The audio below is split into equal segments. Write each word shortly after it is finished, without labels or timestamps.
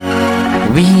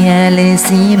Oui, elle est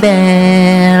si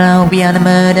belle, oui, elle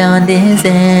me donne des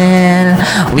ailes.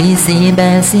 Oui, si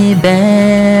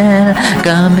belle,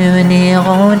 comme une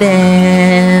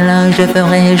hirondelle. Je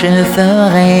ferai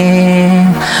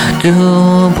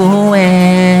tout pour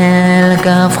elle,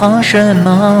 car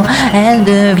franchement, elle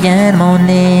devient mon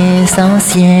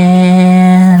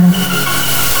essentiel.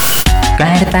 Quand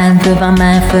elle passe devant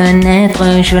ma fenêtre,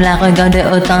 je la regarde de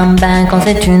haut en bas. Quand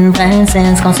c'est une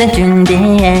princesse, quand c'est une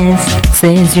déesse,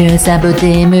 ses yeux, sa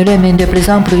beauté me le mènent de plus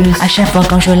en plus. À chaque fois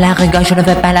quand je la regarde, je ne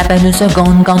veux pas la peine une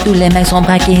seconde. Quand tous les mecs sont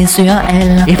braqués sur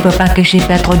elle, il faut pas que j'y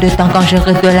perde trop de temps. Quand je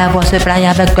rêve de la voir se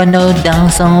plaire avec un autre dans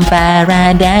son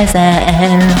paradise à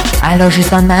elle. Alors je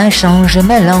sens ma chance, je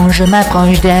me lance, je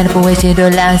m'approche d'elle pour essayer de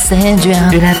la séduire.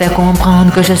 Je la fais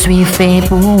comprendre que je suis fait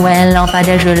pour elle. En pas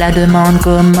d'elle, je la demande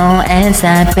comment elle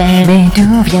s'appelle. Mais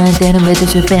d'où vient-elle? Mais de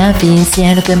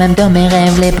superficielle que même dans mes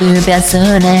rêves les plus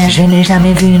personnels, je n'ai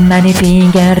jamais vu une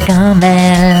magnifique girl comme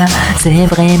elle. C'est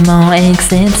vraiment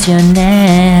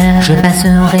exceptionnel. Je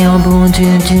passerai au bout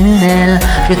du tunnel,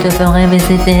 je te ferai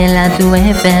visiter la tour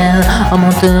Eiffel. On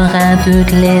montera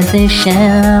toutes les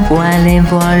échelles pour aller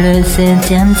voir le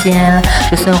 7e ciel.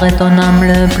 Je serai ton homme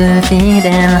le plus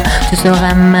fidèle, tu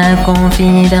seras ma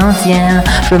confidentielle.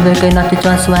 Je veux que notre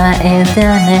histoire soit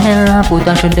éternelle. Pour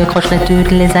toi je décrocherai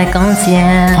toutes les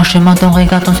arcs-en-ciel. Franchement ton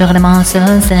regard, ton surlement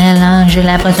social, j'ai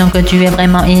l'impression que tu es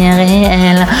vraiment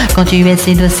irréel. Quand tu es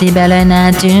si douce, si belle,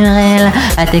 naturelle,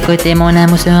 à tes côtés mon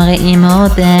amour serait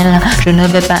immortel. Je ne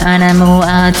veux pas un amour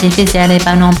artificiel et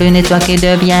pas non plus une étoile qui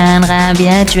deviendra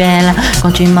virtuelle.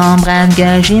 Quand tu m'embrasses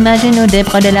girl, j'imagine nous des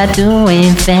prods de la tour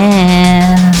Eiffel.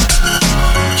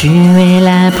 Tu es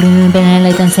la plus belle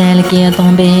étincelle qui est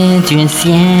tombée du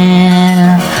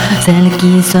ciel, celle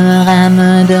qui saura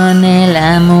me donner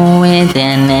l'amour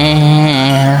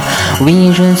éternel.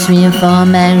 Oui, je suis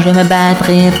formelle, je me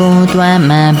battrai pour toi,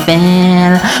 ma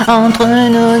belle. Entre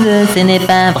nous deux, ce n'est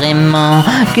pas vraiment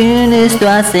qu'une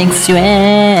histoire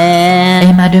sexuelle.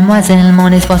 Et mademoiselle,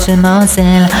 mon espoir se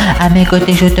morcelle. À mes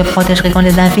côtés, je te protégerai contre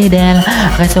les infidèles.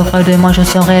 Reste auprès de moi, je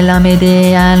serai l'homme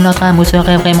idéal. Notre amour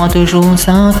serait vraiment toujours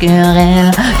sans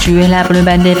querelle. Tu es la plus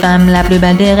belle des femmes, la plus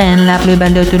belle des reines, la plus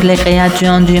belle de toutes les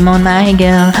créatures du monde, my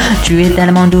girl. Tu es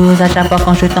tellement douce à chaque fois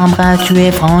quand je t'embrasse. Tu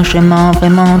es franchement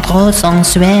vraiment trop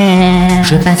sensuelle.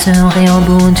 Je passerai au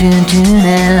bout du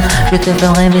tunnel, je te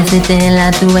ferai visiter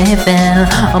la tour Eiffel.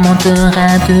 On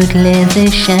montera toutes les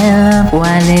échelles pour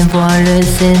aller voir le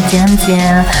 7e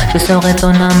ciel. Je serai ton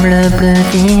homme le plus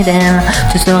fidèle,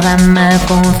 tu seras ma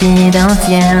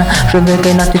confidentielle. Je veux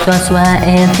que notre histoire soit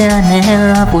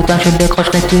éternelle. Pour toi je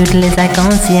décrocherai toutes les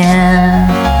arcs-en-ciel.